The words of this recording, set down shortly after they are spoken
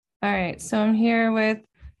All right, so I'm here with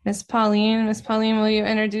Miss Pauline. Miss Pauline, will you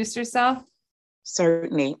introduce yourself?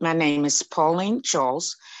 Certainly. My name is Pauline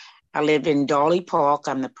Charles. I live in Darley Park.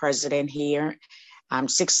 I'm the president here. I'm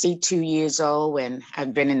 62 years old and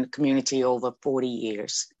I've been in the community over 40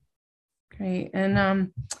 years. Great.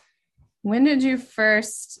 And when did you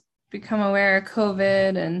first become aware of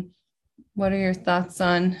COVID, and what are your thoughts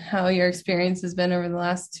on how your experience has been over the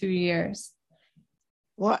last 2 years?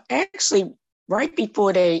 Well, actually, right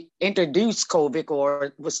before they introduced COVID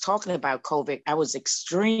or was talking about COVID, I was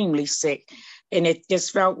extremely sick and it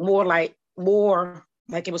just felt more like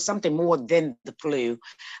it was something more than the flu.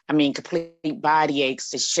 I mean, complete body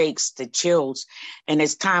aches, the shakes, the chills. And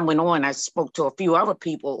as time went on, I spoke to a few other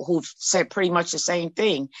people who said pretty much the same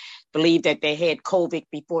thing, believed that they had COVID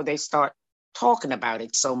before they start talking about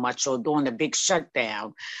it so much or during the big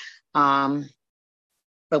shutdown. Um,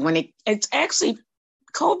 but when it's actually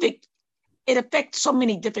COVID, it affects so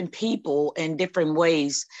many different people in different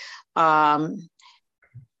ways. Um,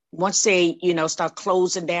 Once they, start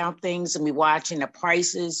closing down things and we watching the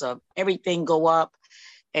prices of everything go up,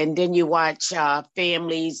 and then you watch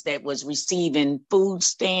families that was receiving food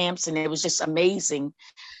stamps, and it was just amazing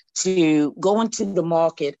to go into the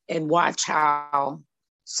market and watch how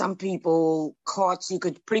some people carts, you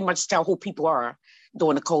could pretty much tell who people are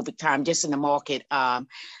during the COVID time, just in the market. Um,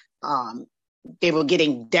 they were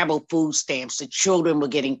getting double food stamps. The children were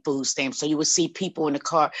getting food stamps. So you would see people in the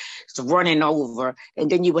car running over.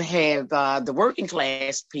 And then you would have the working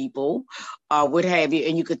class people would have you.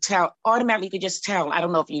 And you could tell, automatically, you could just tell. I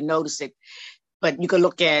don't know if you noticed it, but you could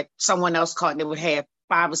look at someone else's cart and they would have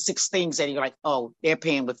five or six things that you're like, oh, they're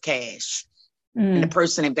paying with cash. And the Mm,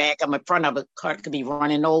 person in back, I'm in front of a cart could be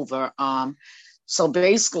running over. So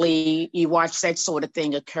basically, you watch that sort of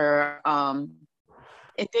thing occur.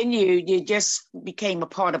 And then you just became a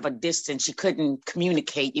part of a distance. You couldn't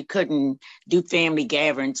communicate. You couldn't do family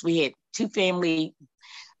gatherings. We had two family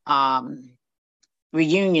um,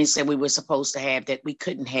 reunions that we were supposed to have that we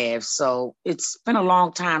couldn't have. So it's been a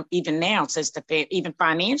long time, even now, since even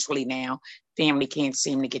financially now, family can't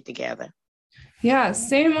seem to get together. yeah,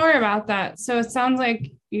 say more about that. So it sounds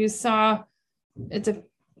like you saw it's a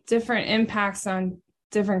different impacts on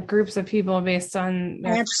different groups of people based on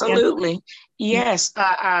their financial. Absolutely, yes.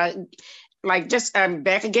 Like just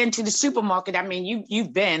back again to the supermarket. I mean,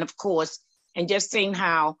 you've been, of course, and just seeing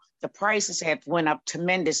how the prices have went up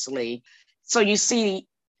tremendously. So you see,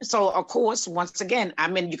 so of course, once again, I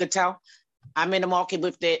mean, you could tell I'm in the market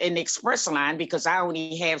with in the express line because I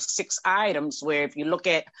only have six items. Where if you look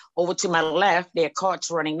at over to my left, there are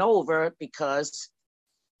carts running over because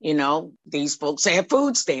these folks have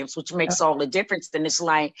food stamps, which makes all the difference. Then it's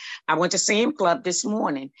like, I went to Sam Club this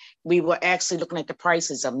morning. We were actually looking at the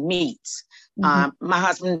prices of meats. Mhm. My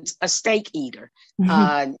husband's a steak eater. Mhm.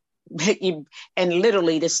 Uh, and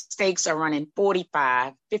literally the steaks are running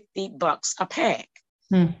 45, $50 a pack.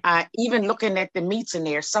 Mm, Even looking at the meats in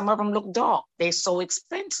there, some of them look dark. They're so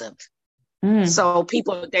expensive. mm. So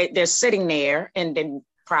people, they're sitting there and then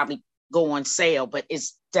probably go on sale, but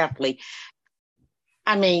it's definitely,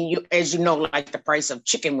 I mean, as you know, like the price of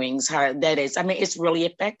chicken wings, how that is. I mean, it's really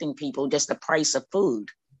affecting people, just the price of food.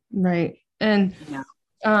 Right. And Yeah.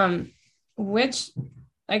 um, which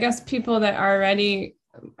I guess people that already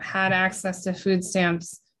had access to food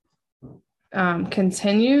stamps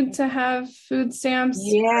continued to have food stamps.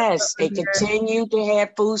 Yes, Was they there- continue to have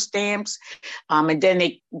food stamps. And then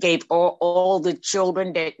they gave all the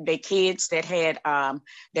children the kids that had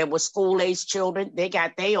that were school age children, they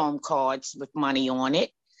got their own cards with money on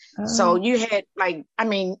it. So Oh, you had like, I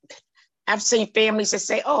mean, I've seen families that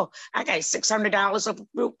say, "Oh, I got $600 of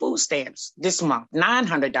food stamps this month,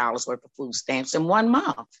 $900 worth of food stamps in 1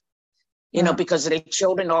 month." wow. Because of their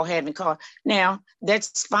children all having cars. Now,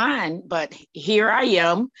 that's fine, but here I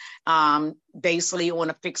am, basically on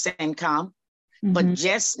a fixed income, but Mhm.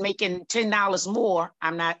 just making $10 more,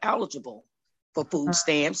 I'm not eligible for food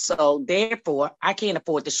stamps. So therefore, I can't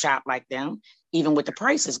afford to shop like them, even with the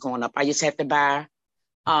prices going up. I just have to buy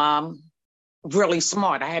um, really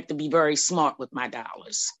smart. I have to be very smart with my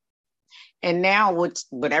dollars. And now with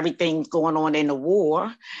everything going on in the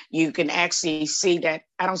war, you can actually see that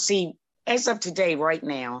I don't see, as of today, right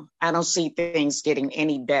now, I don't see things getting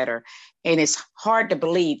any better. And it's hard to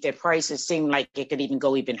believe that prices seem like it could even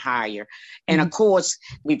go even higher. And of Mhm. course,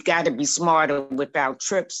 we've got to be smarter with our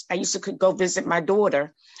trips. I used to go visit my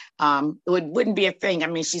daughter. It wouldn't be a thing. I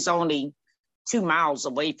mean, she's only 2 miles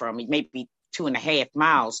away from me, maybe 2.5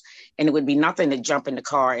 miles, and it would be nothing to jump in the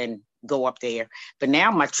car and go up there. But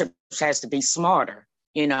now my trip has to be smarter.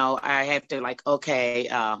 I have to like, okay,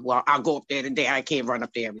 well, I'll go up there today. I can't run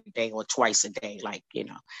up there every day or twice a day, like,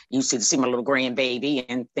 used to see my little grandbaby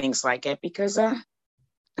and things like that because the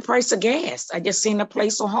price of gas. I just seen a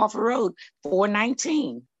place on Harford Road,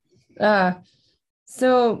 $4.19. Uh,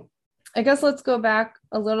 so I guess let's go back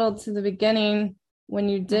a little to the beginning when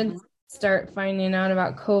you did start finding out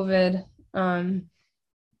about COVID.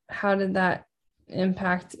 How did that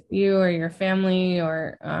impact you or your family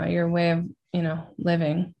or your way of,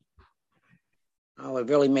 living? Oh, it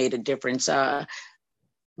really made a difference.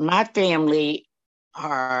 My family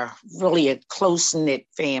are really a close knit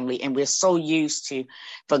family, and we're so used to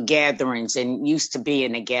for gatherings and used to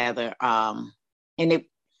being together. And it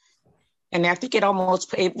and I think it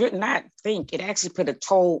actually put a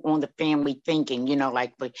toll on the family thinking,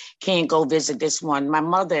 like we can't go visit this one. My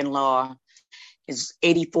mother-in-law is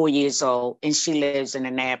 84 years old and she lives in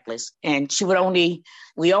Annapolis, and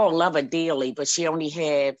we all love her dearly, but she only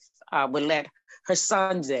would let her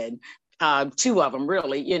sons in, two of them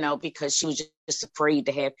really, because she was just afraid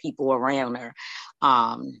to have people around her.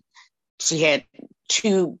 She had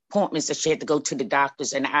 2 appointments that she had to go to the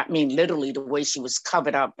doctors. And I mean, literally the way she was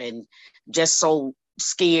covered up and just so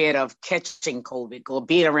scared of catching COVID or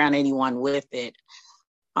being around anyone with it.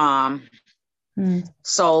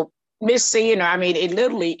 So miss seeing her, I mean,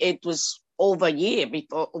 it was over a year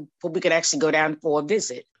before we could actually go down for a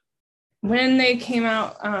visit. When they came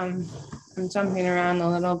out, I'm jumping around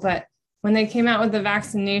a little, but when they came out with the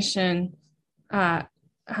vaccination, how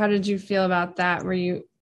did you feel about that? Were you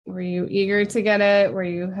eager to get it? Were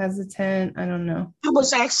you hesitant? I don't know. I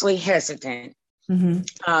was actually hesitant.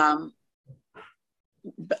 But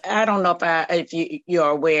I don't know if you're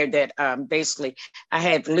aware that basically I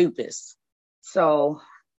had lupus. So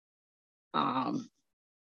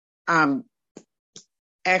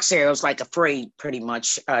actually I was like afraid pretty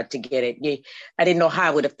much to get it. I didn't know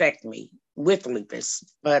how it would affect me with lupus,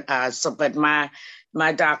 but my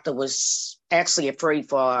doctor was actually afraid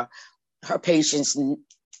for her patients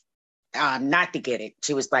not to get it.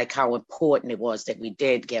 She was like how important it was that we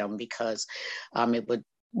did get them because it would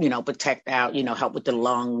protect out, help with the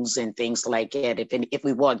lungs and things like that. If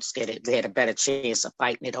we was get it, we had a better chance of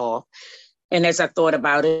fighting it off. And as I thought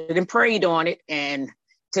about it and prayed on it, and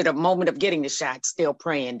to the moment of getting the shot, still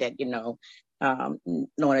praying that, knowing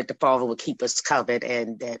that the Father would keep us covered.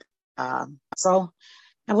 And that, so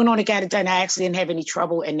I went on and got it done. I actually didn't have any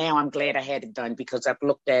trouble. And now I'm glad I had it done because I've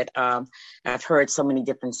heard so many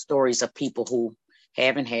different stories of people who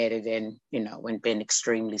haven't had it and, and been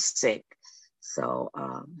extremely sick. So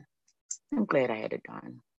I'm glad I had it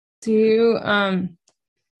done. Do you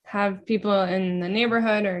have people in the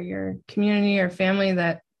neighborhood or your community or family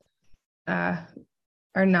that are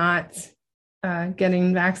not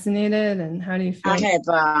getting vaccinated? And how do you feel? I have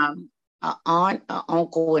an aunt, an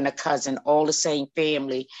uncle, and a cousin, all the same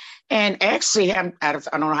family. And actually, I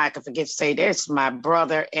don't know how I can forget to say this, my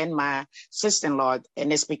brother and my sister-in-law,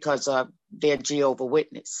 and it's because of their Jehovah's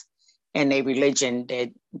Witness and their religion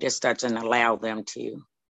that just doesn't allow them to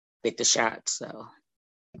get the shot. So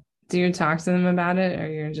do you talk to them about it, or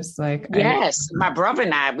you're just like, yes, my brother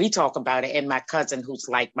and I, we talk about it, and my cousin, who's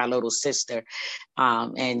like my little sister,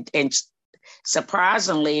 and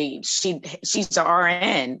surprisingly, she's an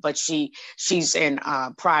RN, but she's in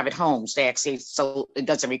private homes. They actually, so it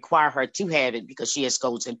doesn't require her to have it because she just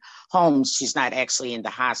goes in homes. She's not actually in the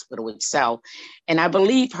hospital itself. And I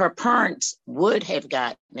believe her parents would have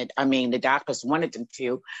gotten it. I mean, the doctors wanted them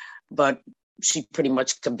to, but she pretty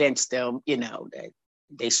much convinced them, that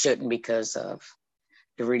they shouldn't because of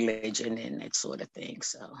the religion and that sort of thing.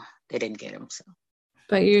 So they didn't get them. So,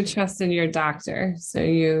 but you trusted your doctor, so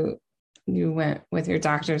you went with your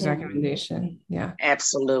doctor's recommendation. Yeah,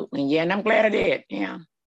 absolutely. Yeah, and I'm glad I did. Yeah.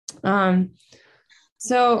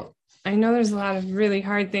 So I know there's a lot of really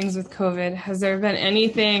hard things with COVID. Has there been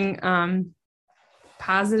anything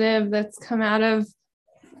positive that's come out of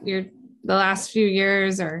the last few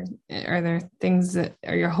years, or are there things that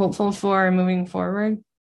you're hopeful for moving forward?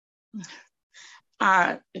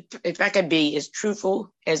 If I could be as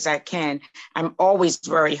truthful as I can, I'm always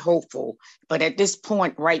very hopeful. But at this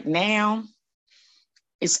point right now,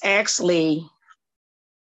 it's actually,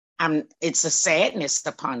 it's a sadness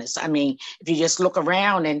upon us. I mean, if you just look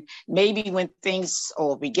around and maybe when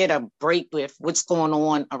we get a break with what's going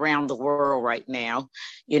on around the world right now,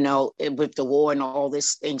 with the war and all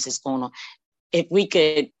these things that's going on, if we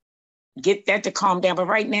could get that to calm down. But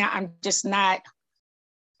right now, I'm just not,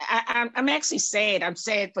 I'm actually sad. I'm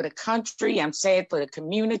sad for the country. I'm sad for the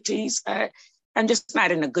communities. I'm just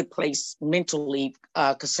not in a good place mentally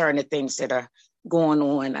concerning the things that are going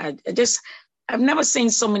on. I've never seen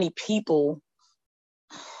so many people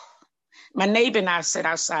my neighbor and I sat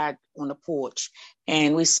outside on the porch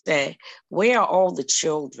and we said, where are all the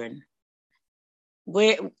children?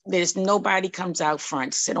 Where there's nobody comes out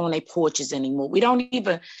front, sit on their porches anymore.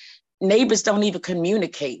 Neighbors don't even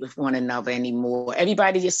communicate with one another anymore.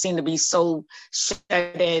 Everybody just seems to be so shut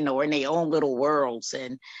in or in their own little worlds.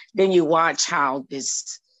 And then you watch how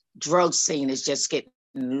this drug scene is just getting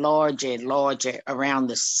larger and larger around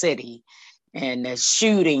the city, and the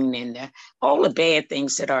shooting and all the bad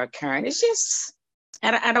things that are occurring. It's just,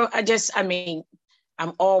 I mean,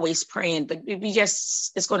 I'm always praying, but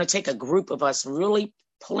it's going to take a group of us really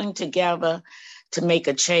pulling together to make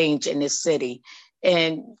a change in this city.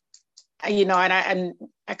 And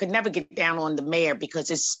I could never get down on the mayor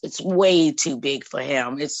because it's way too big for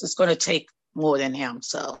him. It's going to take more than him.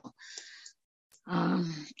 So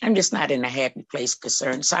I'm just not in a happy place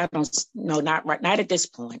concerned. So I don't know, not at this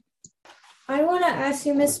point. I want to ask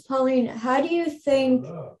you, Miss Pauline, how do you think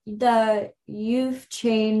that you've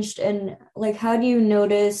changed, and like, how do you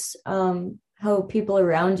notice how people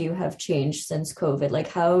around you have changed since COVID? Like,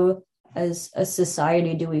 how as a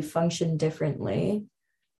society do we function differently?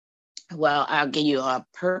 Well, I'll give you a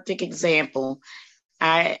perfect example.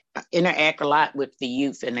 I interact a lot with the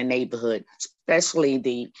youth in the neighborhood, especially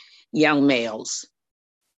the young males.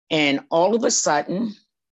 And all of a sudden,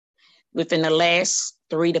 within the last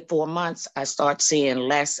 3 to 4 months, I start seeing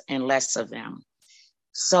less and less of them.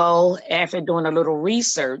 So after doing a little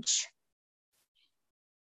research,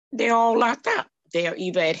 they're all locked up. They're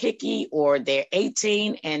either at Hickey or they're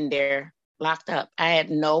 18 and they're locked up. I have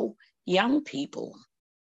no young people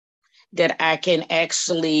that I can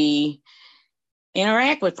actually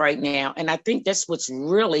interact with right now. And I think that's what's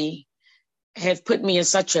really have put me in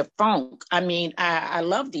such a funk. I mean, I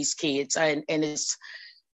love these kids, and it's,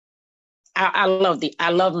 I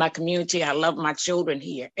love my community. I love my children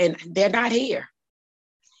here, and they're not here.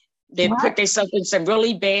 They put themselves in some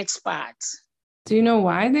really bad spots. Do you know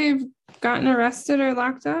why they've gotten arrested or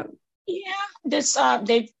locked up? Yeah,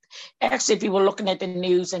 they've actually, if you were looking at the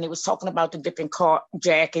news and it was talking about the different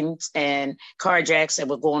carjackings and carjacks that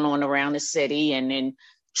were going on around the city and in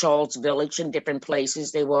Charles Village and different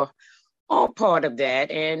places, they were all part of that.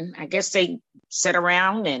 And I guess they sat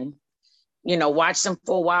around and, watched them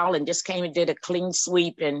for a while and just came and did a clean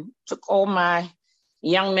sweep and took all my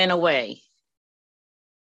young men away.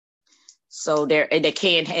 So they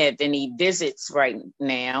can't have any visits right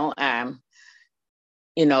now.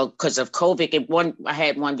 Because of COVID. I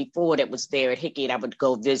had one before that was there at Hickey, and I would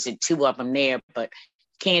go visit 2 of them there, but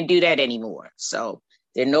can't do that anymore. So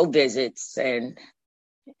there are no visits. And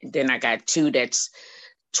then I got 2 that's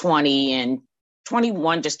 20 and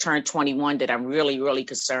 21, just turned 21, that I'm really, really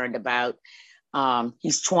concerned about.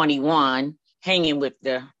 He's 21, hanging with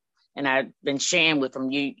and I've been sharing with him,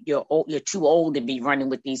 you're too old to be running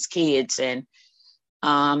with these kids. And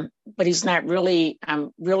but he's not really,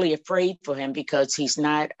 I'm really afraid for him because he's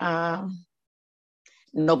not,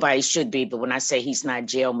 nobody should be, but when I say he's not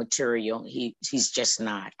jail material, he's just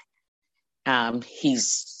not.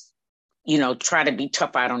 He's, try to be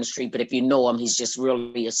tough out on the street, but if you know him, he's just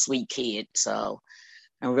really a sweet kid. So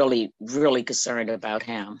I'm really, really concerned about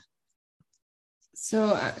him.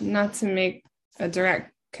 So not to make a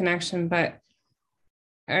direct connection, but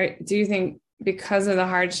do you think because of the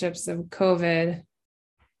hardships of COVID,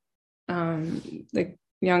 the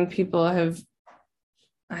young people have,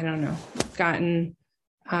 I don't know, gotten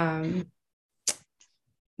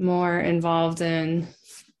more involved in,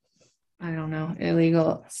 I don't know,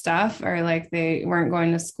 illegal stuff, or like they weren't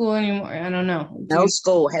going to school anymore? I don't know.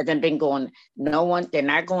 School haven't been going. No one, they're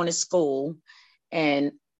not going to school.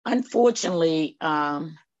 And unfortunately,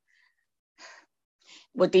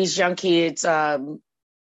 with these young kids,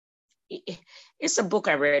 it's a book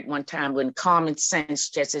I read one time, When Common Sense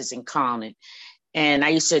Just Isn't Common. And I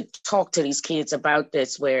used to talk to these kids about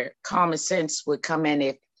this, where common sense would come in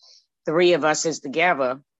if 3 of us is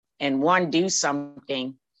together and one do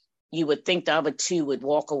something, you would think the other 2 would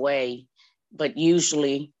walk away, but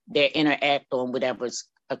usually they interact on whatever's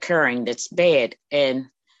occurring that's bad. And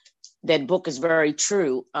that book is very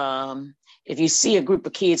true. If you see a group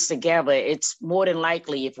of kids together, it's more than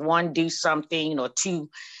likely if one do something or 2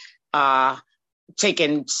 take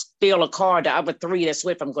and steal a car, the other 3 that's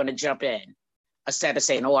with them going to jump in. Instead of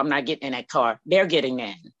saying, oh, I'm not getting in that car, they're getting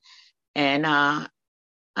in. And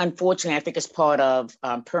unfortunately, I think it's part of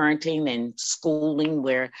parenting and schooling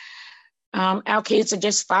where our kids are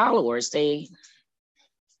just followers. I ain't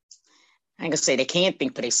gonna say they can't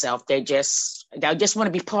think for themselves. They just want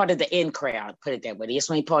to be part of the in crowd, put it that way. They just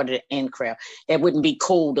want to be part of the in crowd. That wouldn't be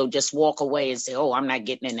cool. They'll just walk away and say, oh, I'm not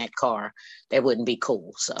getting in that car. That wouldn't be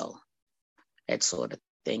cool. So that sort of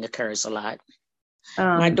thing occurs a lot.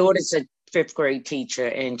 Um, My daughter's a fifth grade teacher,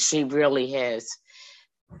 and she really has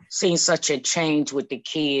seen such a change with the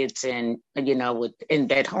kids, and with in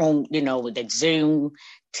that home, with that Zoom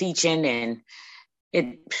teaching, and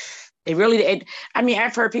it really. I mean,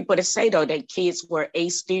 I've heard people that say though that kids were A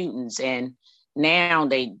students, and now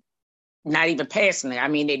they not even passing it. I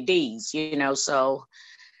mean, they're D's, so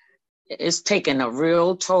it's taking a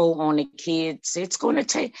real toll on the kids. It's going to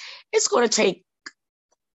take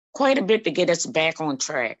quite a bit to get us back on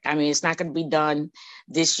track. I mean, it's not going to be done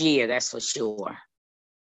this year, that's for sure.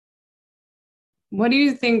 What do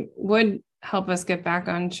you think would help us get back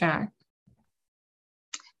on track?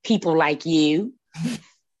 People like you.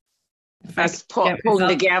 Us pulling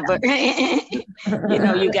together,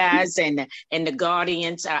 you guys and the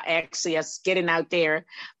guardians are actually us getting out there.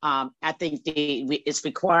 I think it's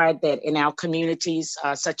required that in our communities,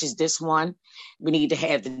 such as this one, we need to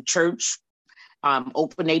have the church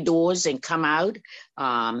open their doors and come out.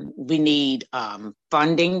 We need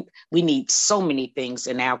funding. We need so many things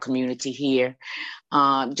in our community here.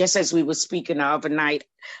 Just as we were speaking the other night,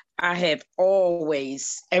 I have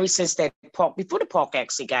always, ever since that park, before the park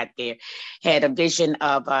actually got there, had a vision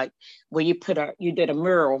of where you did a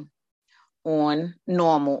mural on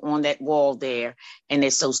Normal on that wall there, and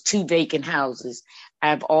it's those two vacant houses.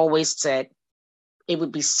 I've always said it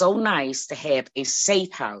would be so nice to have a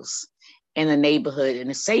safe house in the neighborhood,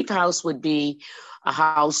 and a safe house would be a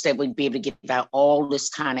house that would be able to give out all this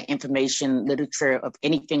kind of information, literature of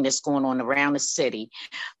anything that's going on around the city.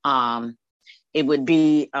 It would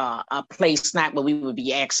be a place not where we would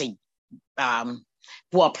be actually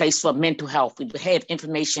for a place for mental health. We would have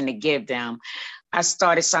information to give them. I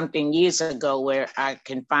started something years ago where I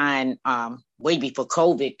can find, way before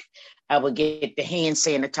COVID, I would get the hand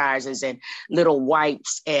sanitizers and little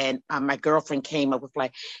wipes. And my girlfriend came up with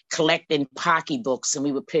like collecting pocketbooks, and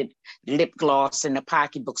we would put lip gloss in the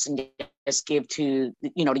pocketbooks and just give to,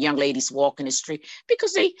 the young ladies walking the street,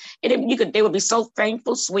 because they would be so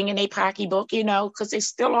thankful swinging a pocketbook, because they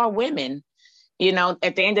still are women,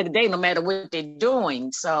 at the end of the day, no matter what they're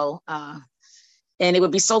doing. So, and it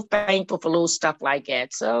would be so thankful for little stuff like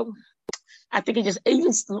that. So I think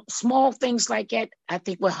even small things like that, I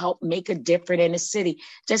think will help make a difference in the city.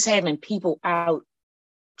 Just having people out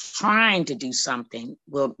trying to do something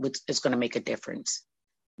is going to make a difference.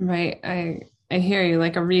 Right. I hear you,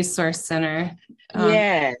 like a resource center.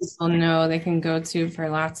 Yes. People know they can go to for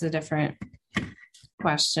lots of different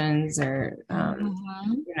questions, or,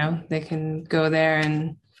 they can go there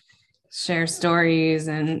and share stories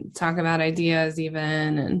and talk about ideas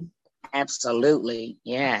even. And absolutely.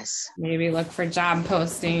 Yes. Maybe look for job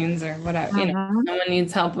postings or whatever. Someone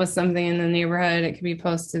needs help with something in the neighborhood, it can be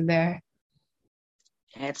posted there.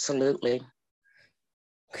 Absolutely.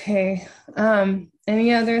 Okay.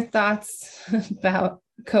 Any other thoughts about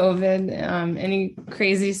COVID? Any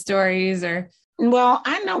crazy stories or? Well,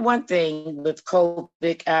 I know one thing with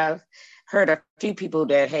COVID. I've heard a few people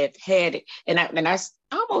that have had it, and I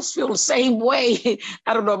almost feel the same way.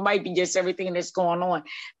 I don't know, it might be just everything that's going on,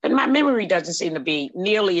 but my memory doesn't seem to be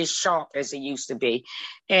nearly as sharp as it used to be.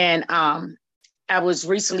 And I was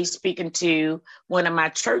recently speaking to one of my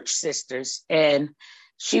church sisters, and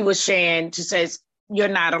she was sharing, she says, "You're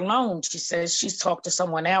not alone." She says she's talked to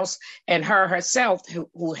someone else, and herself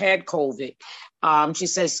who had COVID. She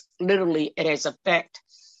says literally it has affected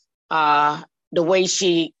the way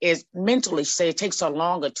she is mentally. Say it takes her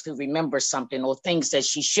longer to remember something, or things that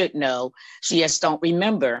she should know, she just don't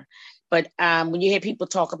remember. But when you hear people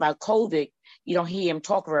talk about COVID, you don't hear them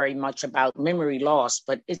talk very much about memory loss,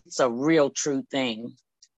 but it's a real true thing.